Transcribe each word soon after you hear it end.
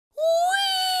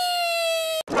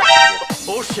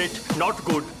Oh shit, not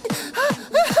good.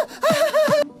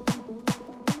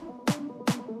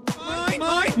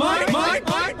 Mine.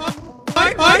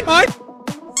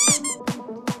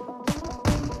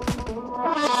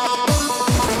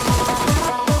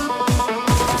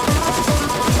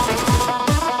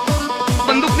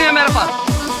 बंदूक नहीं है मेरे पास।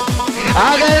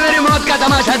 आ गए मेरी मौत का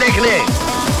तमाशा देखने।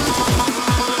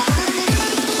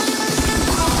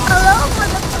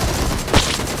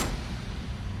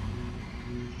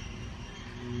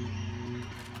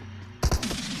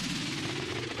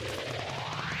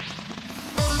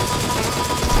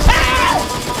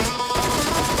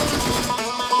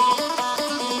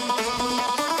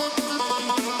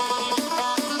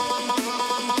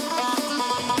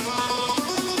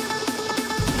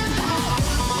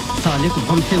 साले को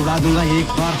बम से उड़ा दूंगा एक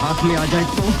बार हाथ में आ जाए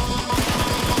तो।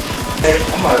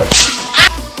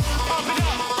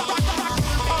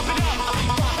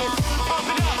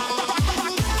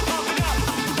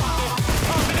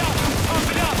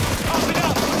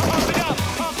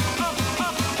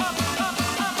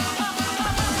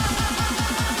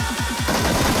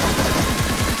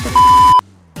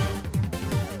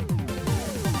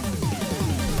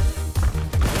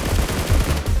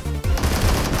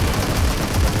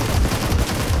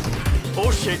 Oh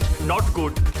shit, not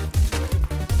good.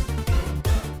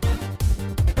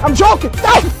 I'm joking.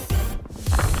 No!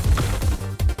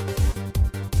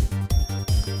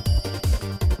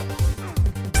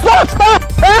 Stop!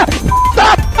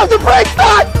 Stop the brake!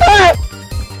 Stop!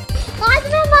 आज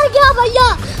मैं मर गया भैया।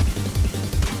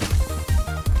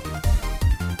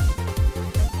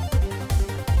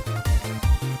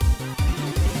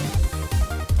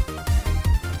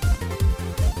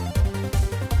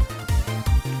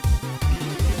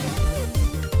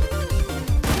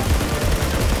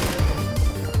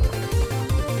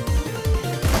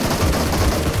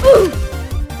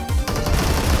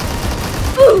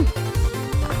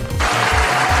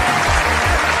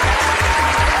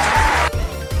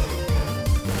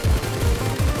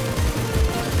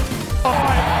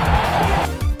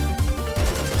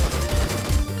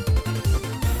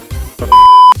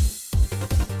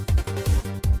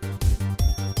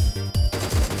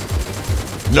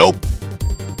 Nope.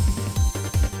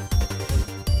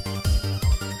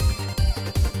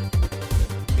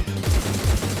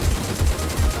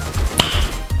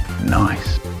 Nice.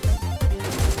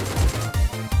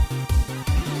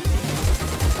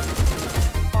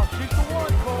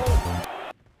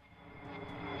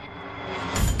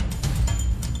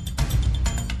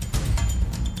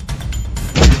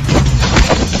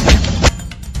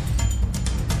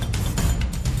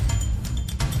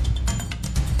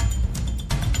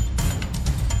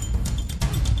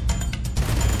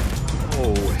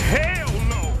 Oh hell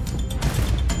no!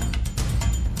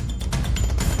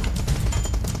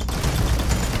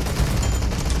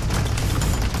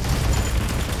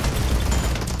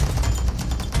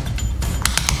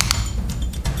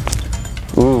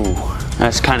 Ooh,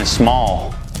 that's kind of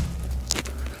small.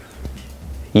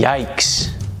 Yikes.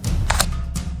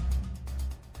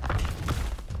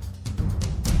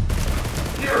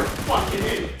 You're a fucking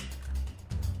idiot!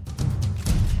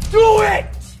 Do it!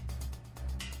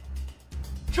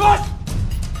 Just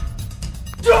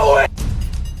do it!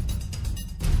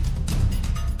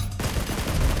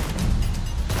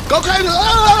 Go crazy!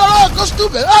 Oh, go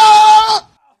stupid! Oh!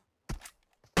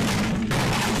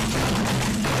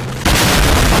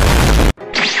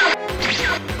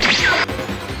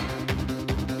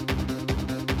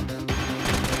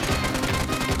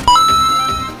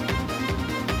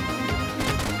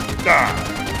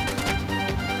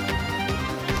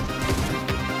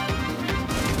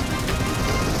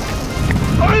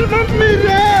 Almost me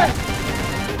there!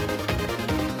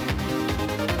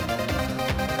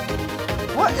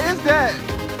 What is that?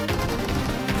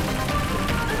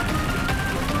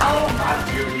 Oh my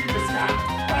dude, you just got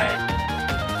right.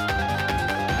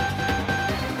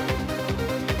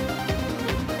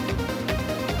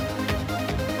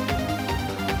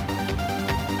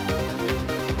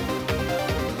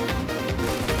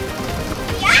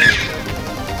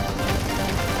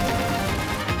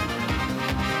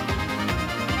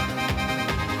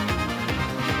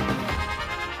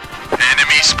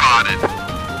 Enemy spotted.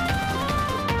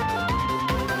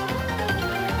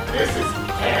 This is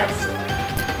cancer.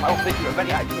 I don't think you have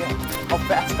any idea how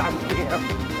fast I really am.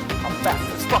 I'm fast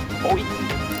as fuck, boy.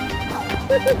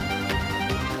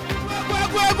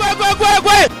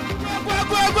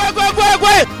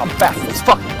 I'm fast as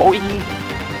fuck, boy.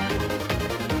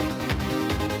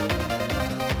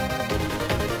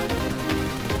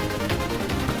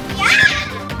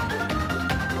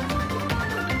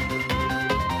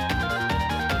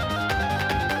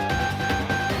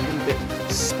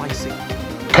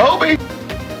 Kobe!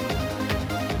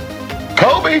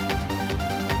 Kobe!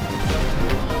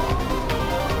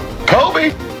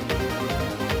 Kobe!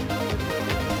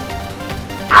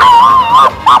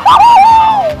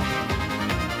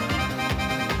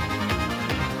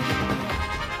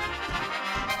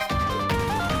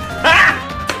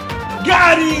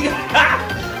 Got him!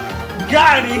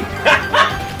 Got him!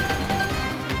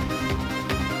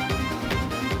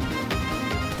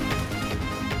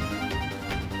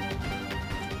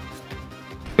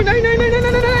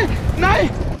 नहीं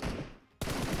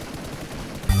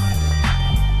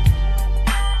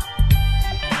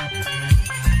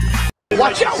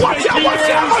Watch out! Watch out! Watch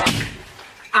out!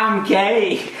 I'm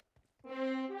gay.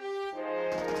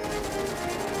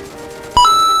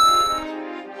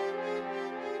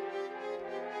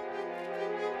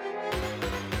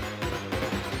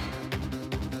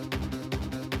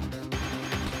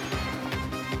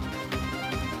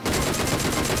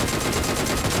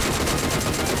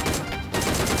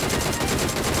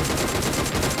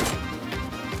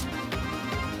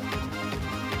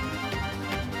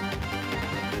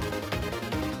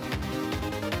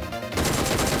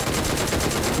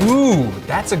 Ooh,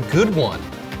 that's a good one.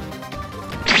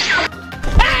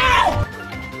 Ow!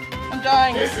 I'm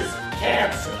dying. This is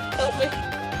cancer. Help me.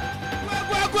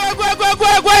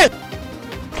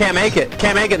 Can't make it.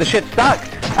 Can't make it. The shit's stuck.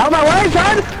 Out of my way,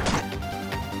 son!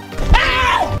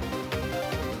 Ow!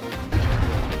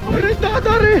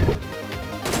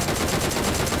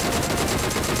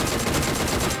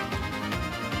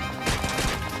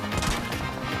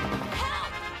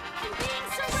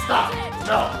 Stop.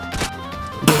 No.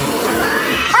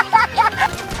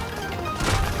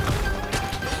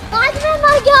 आज मैं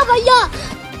मर गया भैया।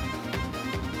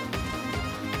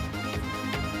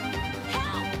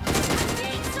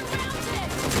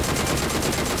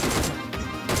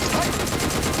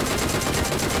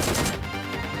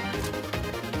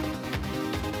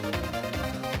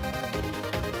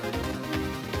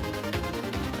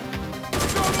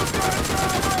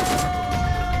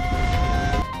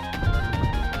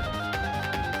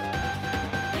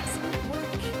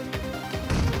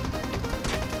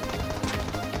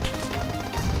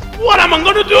 What am I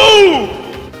gonna do?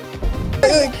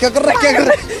 क्या कर रहा है?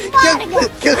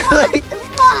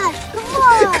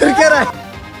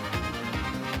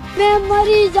 मैं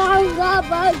मरी जाऊंगा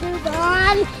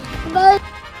भगवान।